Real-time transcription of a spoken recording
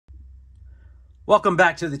Welcome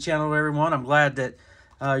back to the channel, everyone. I'm glad that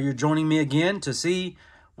you're joining me again to see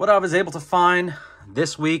what I was able to find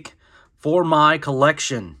this week for my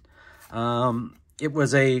collection. It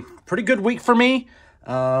was a pretty good week for me.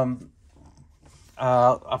 I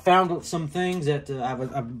found some things that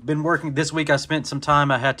I've been working this week. I spent some time.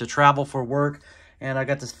 I had to travel for work, and I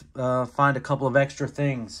got to find a couple of extra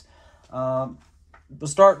things. We'll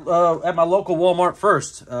start at my local Walmart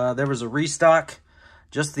first. There was a restock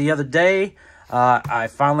just the other day. I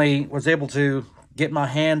finally was able to get my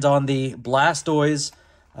hands on the Blastoise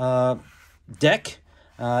deck.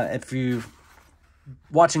 If you're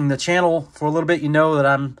watching the channel for a little bit, you know that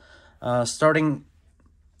I'm starting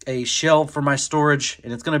a shelf for my storage,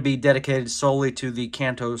 and it's going to be dedicated solely to the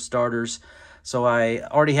Kanto starters. So I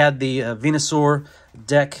already had the Venusaur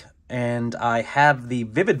deck, and I have the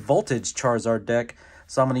Vivid Voltage Charizard deck,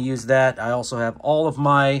 so I'm going to use that. I also have all of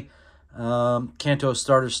my Kanto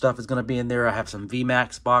starter stuff is going to be in there. I have some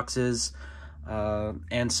VMAX boxes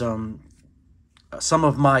and some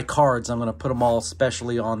of my cards. I'm going to put them all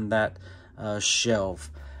specially on that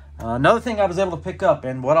shelf. Another thing I was able to pick up,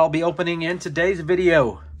 and what I'll be opening in today's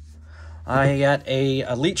video, I got a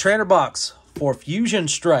Elite Trainer box for Fusion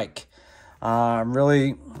Strike. I'm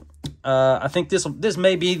really, I think this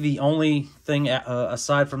may be the only thing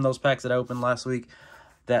aside from those packs that I opened last week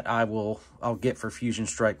that I'll get for Fusion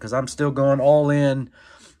Strike, because I'm still going all in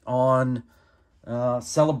on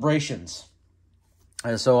celebrations.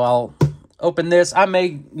 So I'll open this. I may,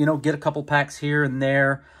 get a couple packs here and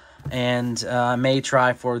there, and I may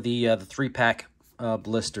try for the 3-pack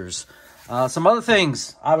blisters. Some other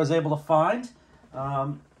things I was able to find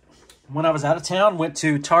when I was out of town. Went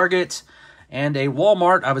to Target and a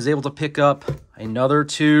Walmart. I was able to pick up another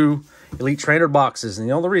 2 Elite Trainer boxes, and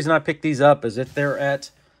the only reason I picked these up is if they're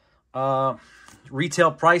at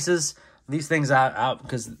retail prices. These things out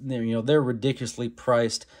because they're ridiculously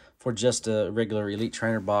priced for just a regular Elite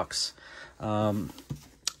Trainer box.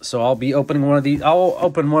 So I'll be opening one of these. I'll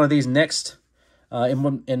open one of these next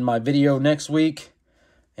in my video next week,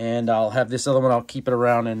 and I'll have this other one. I'll keep it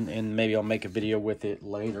around, and maybe I'll make a video with it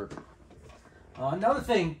later. Another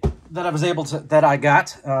thing that I was able to I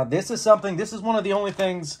got. This is one of the only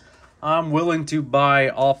things I'm willing to buy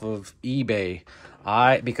off of eBay.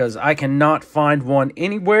 Because I cannot find one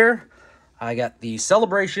anywhere. I got the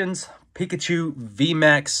Celebrations Pikachu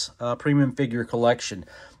VMAX Premium Figure Collection.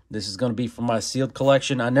 This is going to be for my sealed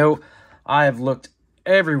collection. I know I have looked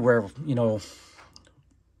everywhere,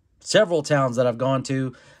 several towns that I've gone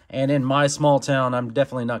to, and in my small town, I'm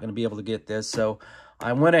definitely not going to be able to get this. So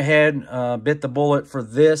I went ahead, bit the bullet for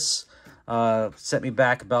this. Set me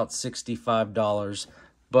back about $65.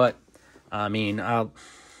 But, I mean,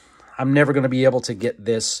 I'm never going to be able to get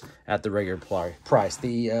this at the regular price.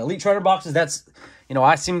 The Elite Trainer boxes,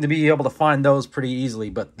 I seem to be able to find those pretty easily.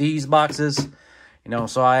 But these boxes,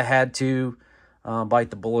 so I had to bite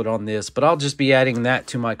the bullet on this. But I'll just be adding that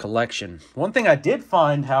to my collection. One thing I did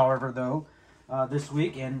find, however, though, this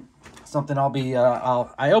week, and something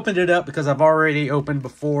I opened it up because I've already opened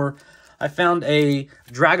before. I found a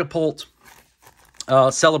Dragapult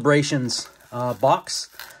Celebrations box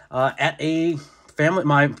at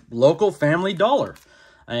my local Family Dollar.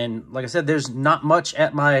 And like I said, there's not much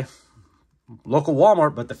at my local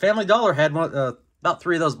Walmart, but the Family Dollar had about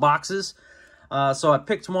 3 of those boxes. So I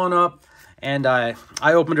picked one up, and I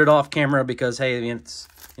opened it off camera because, hey, it's,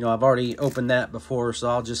 I've already opened that before, so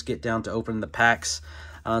I'll just get down to opening the packs.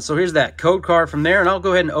 So here's that code card from there, and I'll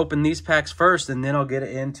go ahead and open these packs first, and then I'll get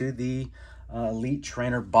into the Elite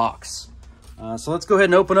Trainer box. So let's go ahead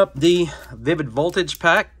and open up the Vivid Voltage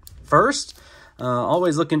pack first.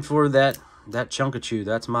 Always looking for that Chunkachu.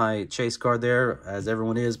 That's my chase card there, as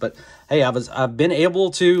everyone is. But hey, I've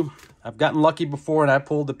gotten lucky before, and I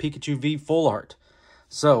pulled the Pikachu V Full Art.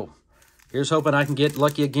 So here's hoping I can get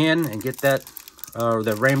lucky again and get that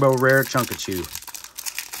the Rainbow Rare Chunkachu.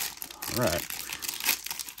 All right.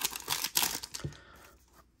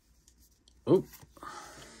 Oop.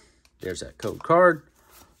 There's that code card.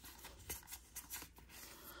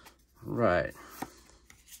 All right.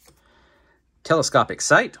 Telescopic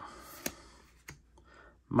Sight,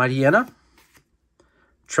 Mightyena,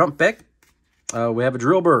 Trumpbeck, we have a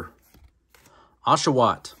Drillbur,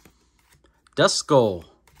 Oshawott, Duskull,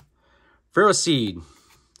 Ferroseed,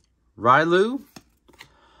 Railu.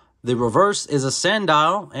 The reverse is a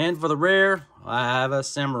Sandile, and for the rare, I have a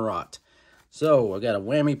Samurott. So I got a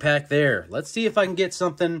whammy pack there. Let's see if I can get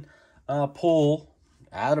something pull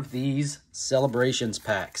out of these Celebrations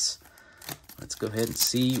packs. Let's go ahead and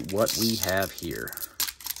see what we have here.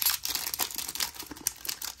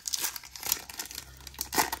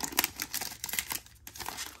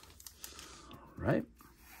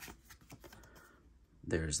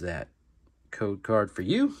 There's that code card for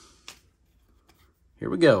you. Here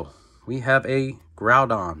we go. We have a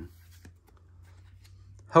Groudon.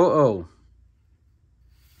 Ho-Oh.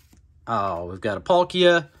 Oh, we've got a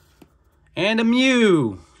Palkia and a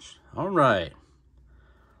Mew. All right.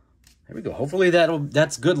 There we go. Hopefully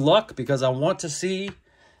that's good luck because I want to see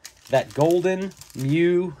that golden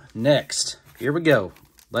Mew next. Here we go.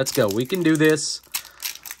 Let's go. We can do this.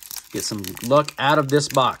 Get some luck out of this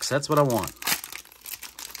box. That's what I want.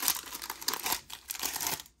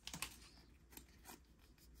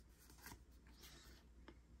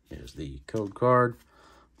 Here's the code card.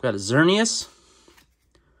 We've got a Xerneas.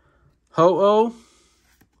 Ho-Oh.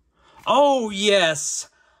 Oh, yes.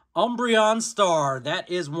 Umbreon Star.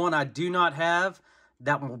 That is one I do not have.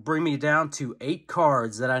 That will bring me down to 8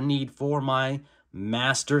 cards that I need for my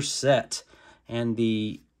master set. And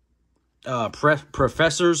the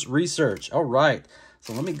Professor's Research. All right.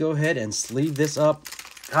 So let me go ahead and sleeve this up.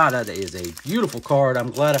 God, that is a beautiful card.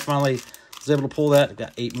 I'm glad I finally was able to pull that. I've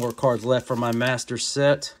got 8 more cards left for my master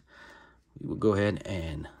set. We will go ahead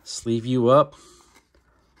and sleeve you up.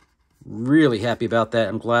 Really happy about that.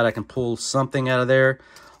 I'm glad I can pull something out of there.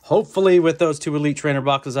 Hopefully with those 2 Elite Trainer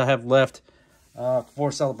boxes I have left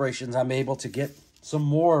for celebrations, I'm able to get some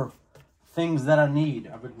more things that I need.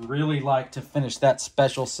 I would really like to finish that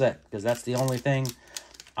special set because that's the only thing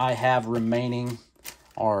I have remaining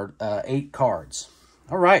are 8 cards.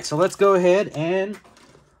 All right, so let's go ahead and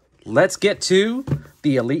let's get to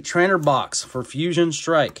the Elite Trainer box for Fusion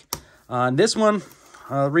Strike. This one,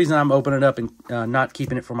 the reason I'm opening it up and not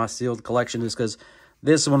keeping it for my sealed collection is because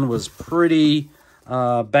this one was pretty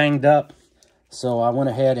banged up. So I went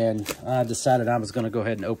ahead and decided I was going to go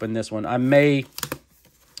ahead and open this one. I may,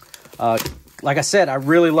 like I said, I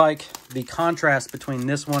really like the contrast between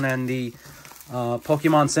this one and the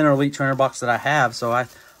Pokemon Center Elite Trainer box that I have. So I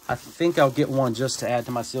think I'll get one just to add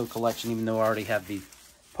to my sealed collection, even though I already have the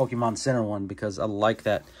Pokemon Center one, because I like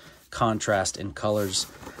that contrast in colors.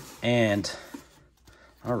 And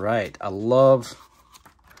all right, I love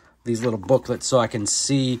these little booklets so I can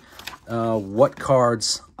see what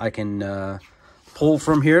cards I can pull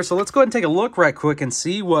from here. So let's go ahead and take a look right quick and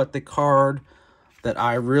see what the card that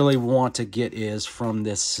I really want to get is from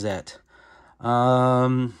this set.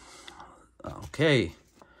 Okay.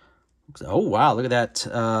 Oh, wow, look at that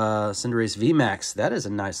Cinderace VMAX. That is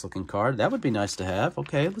a nice looking card. That would be nice to have.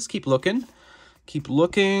 Okay, let's keep looking. Keep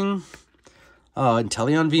looking.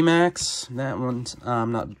 Inteleon VMAX. That one's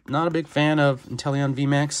I'm not a big fan of Inteleon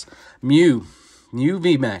VMAX. Mew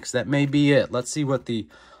VMAX. That may be it. Let's see what the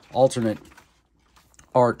alternate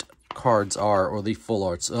art cards are, or the full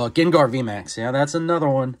arts. Gengar VMAX. Yeah, that's another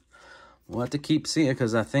one. We'll have to keep seeing it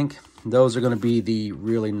because I think those are going to be the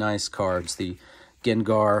really nice cards. The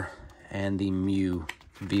Gengar and the Mew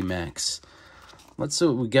VMAX. Let's see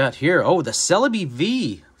what we got here. Oh, the Celebi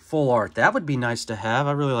V full art. That would be nice to have.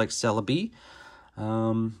 I really like Celebi.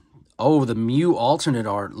 Oh, the Mew alternate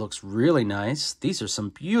art looks really nice. These are some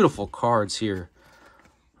beautiful cards here.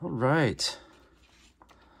 All right.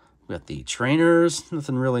 We got the trainers.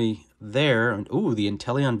 Nothing really there. And ooh, the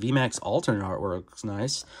Inteleon VMAX alternate artwork looks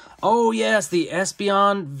nice. Oh, yes, the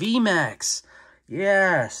Espeon VMAX.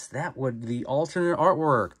 Yes, that would, the alternate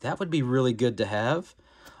artwork. That would be really good to have.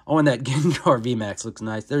 Oh, and that Gengar VMAX looks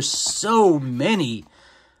nice. There's so many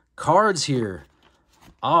cards here.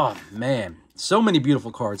 Oh, man. So many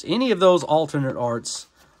beautiful cards. Any of those alternate arts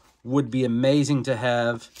would be amazing to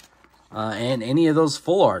have. And any of those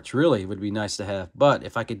full arts, really, would be nice to have. But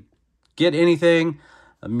if I could get anything,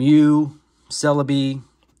 a Mew, Celebi,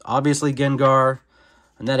 obviously Gengar,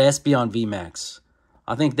 and that Espeon VMAX,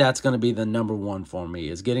 I think that's going to be the #1 for me,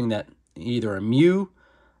 is getting that either a Mew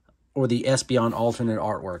or the Espeon alternate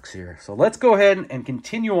artworks here. So let's go ahead and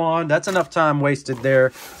continue on. That's enough time wasted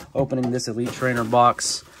there opening this Elite Trainer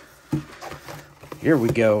box. Here we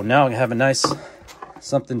go. Now I have a nice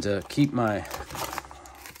something to keep my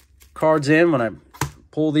cards in when I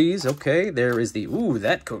pull these. Okay, there is the, ooh,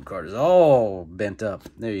 that code card is all bent up.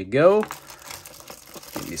 There you go.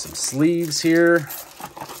 Give me some sleeves here.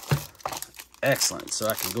 Excellent. So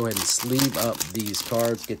I can go ahead and sleeve up these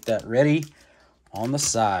cards, get that ready on the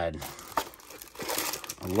side.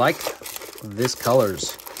 I like this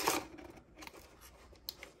colors.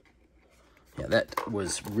 Yeah, that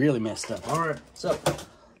was really messed up. All right, so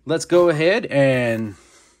let's go ahead and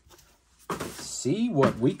see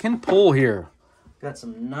what we can pull here. Got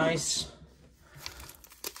some nice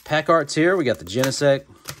pack arts here. We got the Genesect,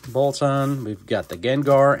 Bolton. We've got the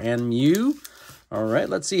Gengar and Mew. All right,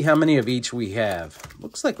 let's see how many of each we have.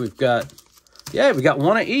 Looks like we've got, yeah, we got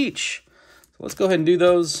one of each. So let's go ahead and do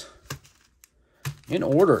those in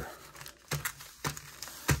order.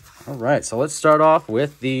 All right, so let's start off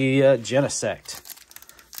with the Genesect.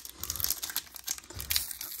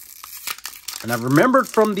 And I've remembered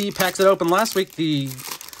from the packs that opened last week, the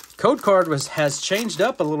code card has changed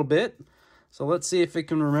up a little bit. So let's see if we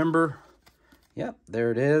can remember. Yep, there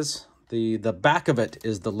it is. The back of it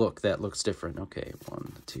is the look that looks different. Okay,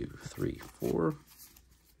 1, 2, 3, 4.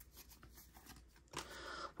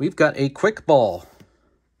 We've got a Quick Ball.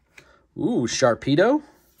 Ooh, Sharpedo.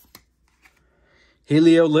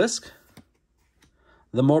 Heliolisk.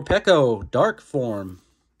 The Morpeko Dark Form.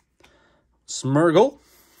 Smeargle.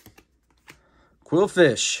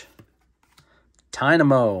 Quillfish.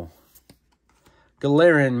 Tynamo.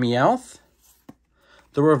 Galarian Meowth.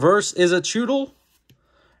 The reverse is a Choodle.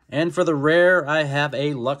 And for the rare, I have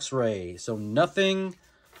a Luxray. So nothing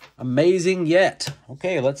amazing yet.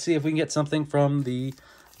 Okay, let's see if we can get something from the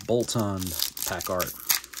Bolton pack art.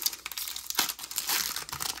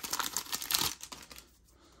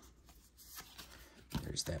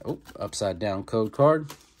 There's that upside down code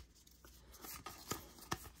card.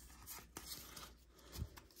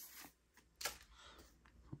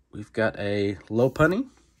 We've got a Lopunny,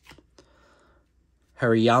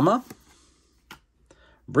 Hariyama,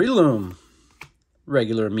 Breloom,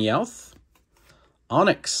 regular Meowth,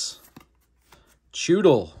 Onix,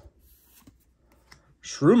 Choodle,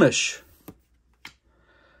 Shroomish,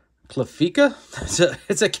 Clefika.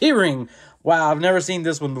 It's a keyring. Wow, I've never seen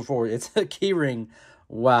this one before. It's a keyring.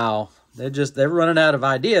 Wow, they're running out of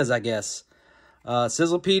ideas, I guess.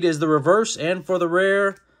 Sizzlepede is the reverse, and for the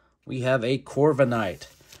rare, we have a Corviknight.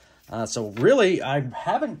 So really, I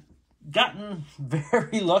haven't gotten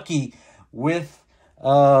very lucky with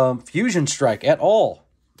Fusion Strike at all.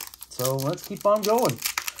 So let's keep on going.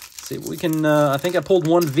 See what we can. I think I pulled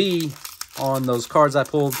 1V on those cards I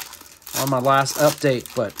pulled on my last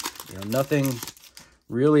update, but nothing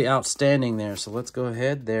really outstanding there. So let's go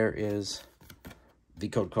ahead. There is the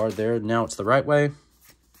code card there. Now it's the right way.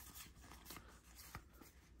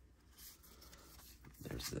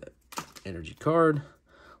 There's the energy card.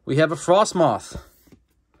 We have a Frostmoth,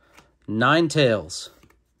 Ninetales,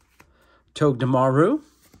 Togedemaru,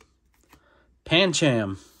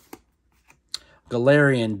 Pancham,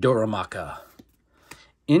 Galarian Doramaka,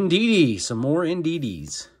 Indeedee, some more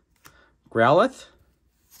Indeedees, Growlithe.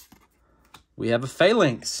 We have a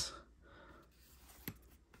Phalanx,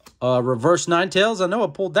 reverse Ninetales. I know I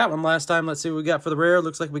pulled that one last time. Let's see what we got for the rare.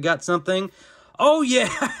 Looks like we got something. Oh, yeah.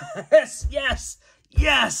 Yes.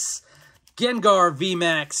 Gengar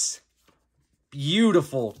VMAX.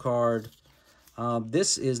 Beautiful card.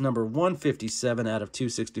 This is number 157 out of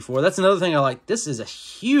 264. That's another thing I like. This is a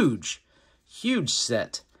huge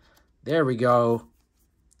set. There we go.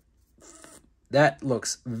 That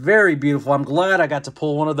looks very beautiful. I'm glad I got to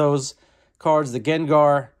pull one of those cards, the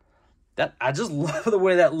Gengar. I just love the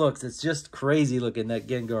way that looks. It's just crazy looking, that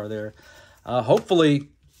Gengar there. Hopefully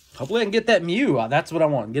I can get that Mew. That's what I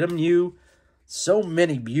want. Get a Mew. So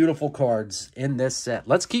many beautiful cards in this set.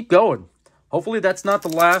 Let's keep going. Hopefully that's not the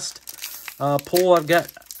last pull I've got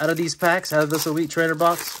out of these packs, out of this Elite Trainer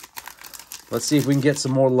box. Let's see if we can get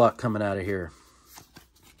some more luck coming out of here.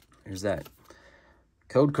 Here's that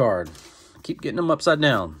code card. Keep getting them upside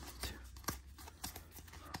down.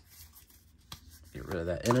 Get rid of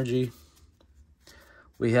that energy.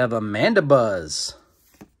 We have a Mandibuzz.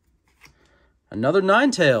 Another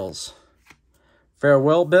Ninetales.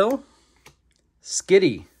 Farewell Bill.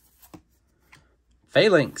 Skitty.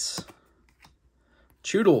 Phalanx.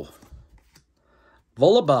 Choodle.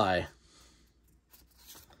 Volibee.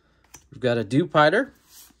 We've got a Dewpider.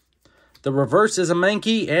 The reverse is a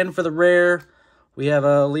Mankey, and for the rare, we have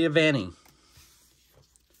a Leavanny.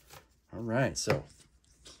 All right, so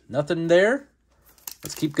nothing there.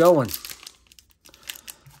 Let's keep going.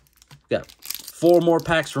 We've got 4 more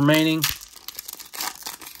packs remaining.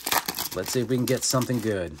 Let's see if we can get something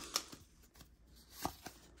good.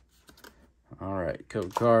 All right,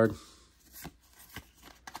 code card.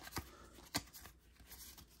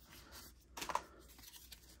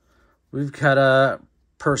 We've got a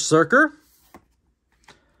Berserker,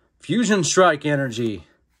 Fusion Strike Energy,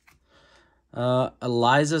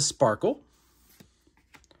 Eliza Sparkle,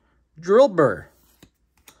 Drillbur,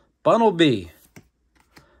 Bunnelby,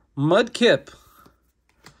 Mudkip,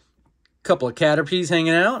 couple of Caterpies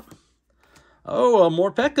hanging out. Oh, a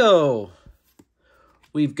Morpeko.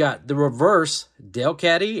 We've got the reverse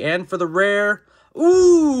Delcatty, and for the rare,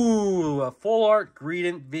 ooh, a full art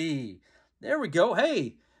Greedent V. There we go.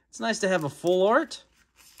 Hey, it's nice to have a full art.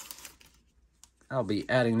 I'll be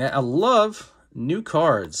adding that. I love new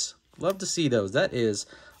cards. Love to see those. That is,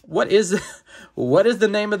 what is the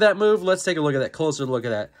name of that move? Let's take a look at that, closer look at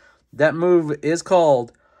that. That move is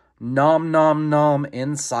called Nom Nom Nom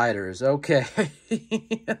Insiders. Okay.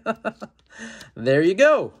 There you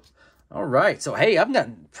go. All right. So, hey, I've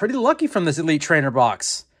gotten pretty lucky from this Elite Trainer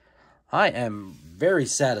box. I am very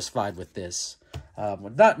satisfied with this.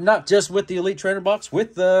 Not just with the Elite Trainer box,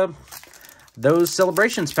 with those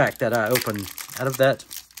Celebrations pack that I opened out of that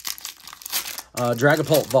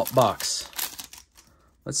Dragapult box.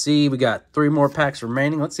 Let's see. We got 3 more packs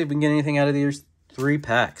remaining. Let's see if we can get anything out of these 3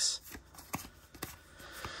 packs.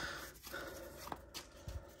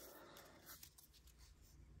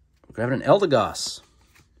 We're having an Eldegoss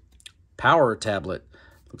Power Tablet.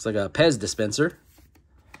 Looks like a Pez dispenser.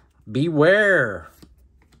 Beware.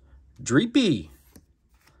 Dreepy.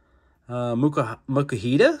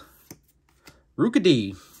 Mukahida.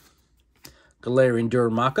 Rookidee. Galarian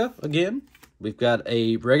Durmaka again. We've got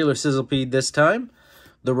a regular Sizzlipede this time.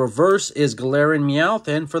 The reverse is Galarian Meowth.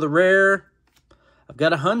 And for the rare, I've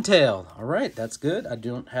got a Huntail. All right, that's good. I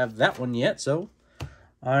don't have that one yet, so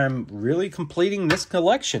I'm really completing this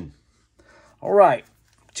collection. All right,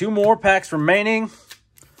 2 more packs remaining.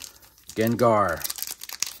 Gengar.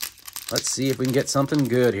 Let's see if we can get something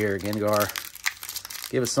good here, Gengar.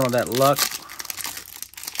 Give us some of that luck.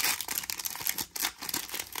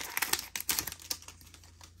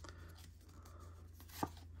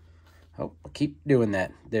 Oh, I'll keep doing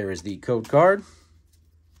that. There is the code card.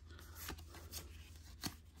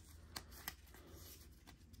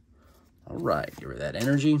 All right, give her that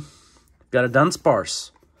energy. Got a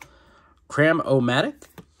Dunsparce. Cram-O-Matic,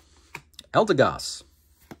 Eldegoss,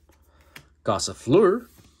 Gossifleur,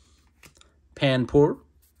 Panpour.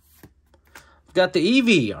 Got the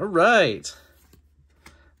Eevee, all right.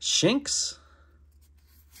 Shinx,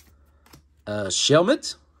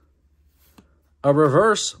 Shelmet, a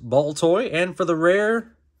reverse Baltoy, and for the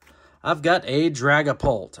rare, I've got a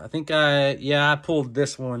Dragapult. I think I pulled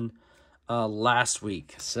this one last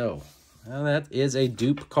week. So, that is a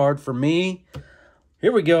dupe card for me.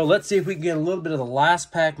 Here we go. Let's see if we can get a little bit of the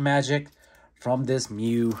last pack magic from this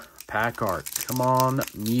Mew pack art. Come on,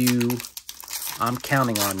 Mew. I'm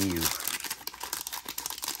counting on you.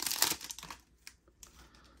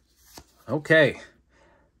 Okay.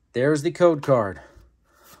 There's the code card.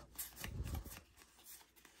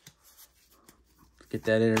 Get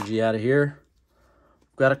that energy out of here.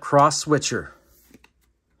 We've got a Cross Switcher.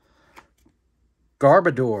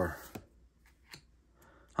 Garbodor.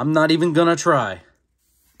 I'm not even going to try.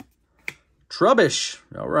 Trubbish,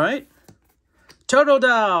 all right.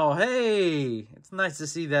 Totodile, hey. It's nice to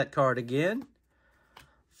see that card again.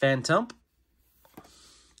 Phantump.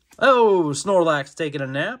 Oh, Snorlax taking a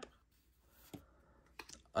nap.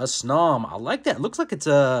 A Snom, I like that. Looks like it's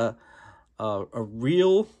a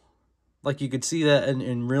real, like you could see that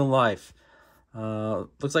in real life.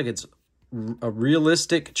 Looks like it's a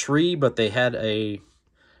realistic tree, but they had a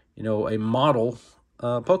model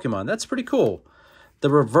Pokemon. That's pretty cool. The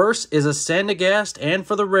reverse is a Sandygast, and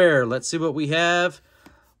for the rare, let's see what we have.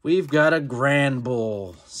 We've got a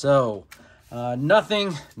Granbull. So,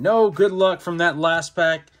 no good luck from that last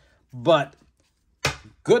pack, but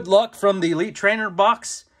good luck from the Elite Trainer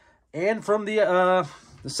box and from the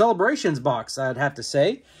Celebrations box, I'd have to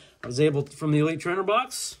say. I was able to, from the Elite Trainer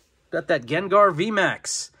box, got that Gengar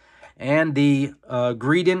VMAX and the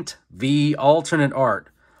Greedent V alternate art.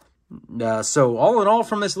 So, all in all,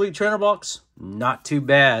 from this Elite Trainer box, not too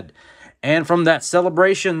bad. And from that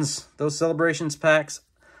those Celebrations packs,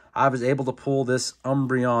 I was able to pull this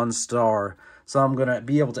Umbreon Star. So, I'm going to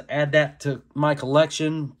be able to add that to my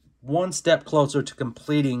collection, one step closer to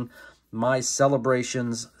completing my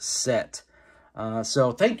Celebrations set.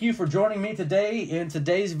 So, thank you for joining me today in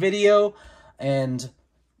today's video. And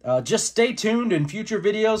just stay tuned in future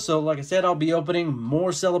videos. So, like I said, I'll be opening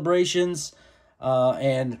more Celebrations.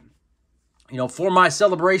 And for my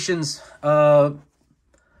Celebrations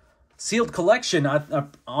sealed collection,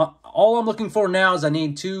 all I'm looking for now is I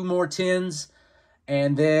need 2 more tins,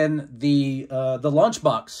 and then the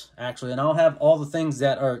lunchbox, actually, and I'll have all the things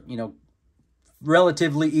that are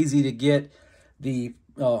relatively easy to get. The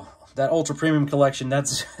that ultra premium collection,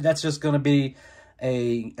 that's just going to be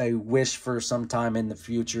a wish for some time in the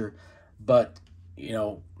future, but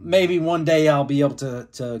maybe one day I'll be able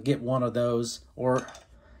to get one of those. Or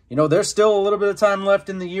there's still a little bit of time left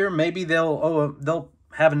in the year. Maybe they'll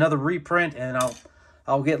have another reprint and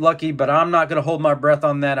I'll get lucky, but I'm not going to hold my breath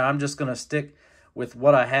on that. I'm just going to stick with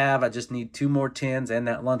what I have. I just need 2 more tins and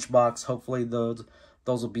that lunchbox. Hopefully those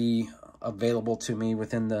will be available to me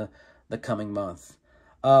within the coming month.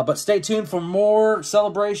 But stay tuned for more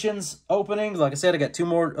Celebrations openings. Like I said, I got 2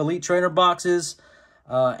 more Elite Trainer boxes,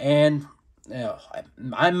 and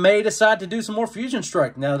I may decide to do some more Fusion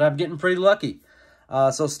Strike now that I'm getting pretty lucky.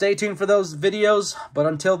 So stay tuned for those videos. But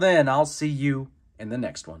until then, I'll see you in the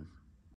next one.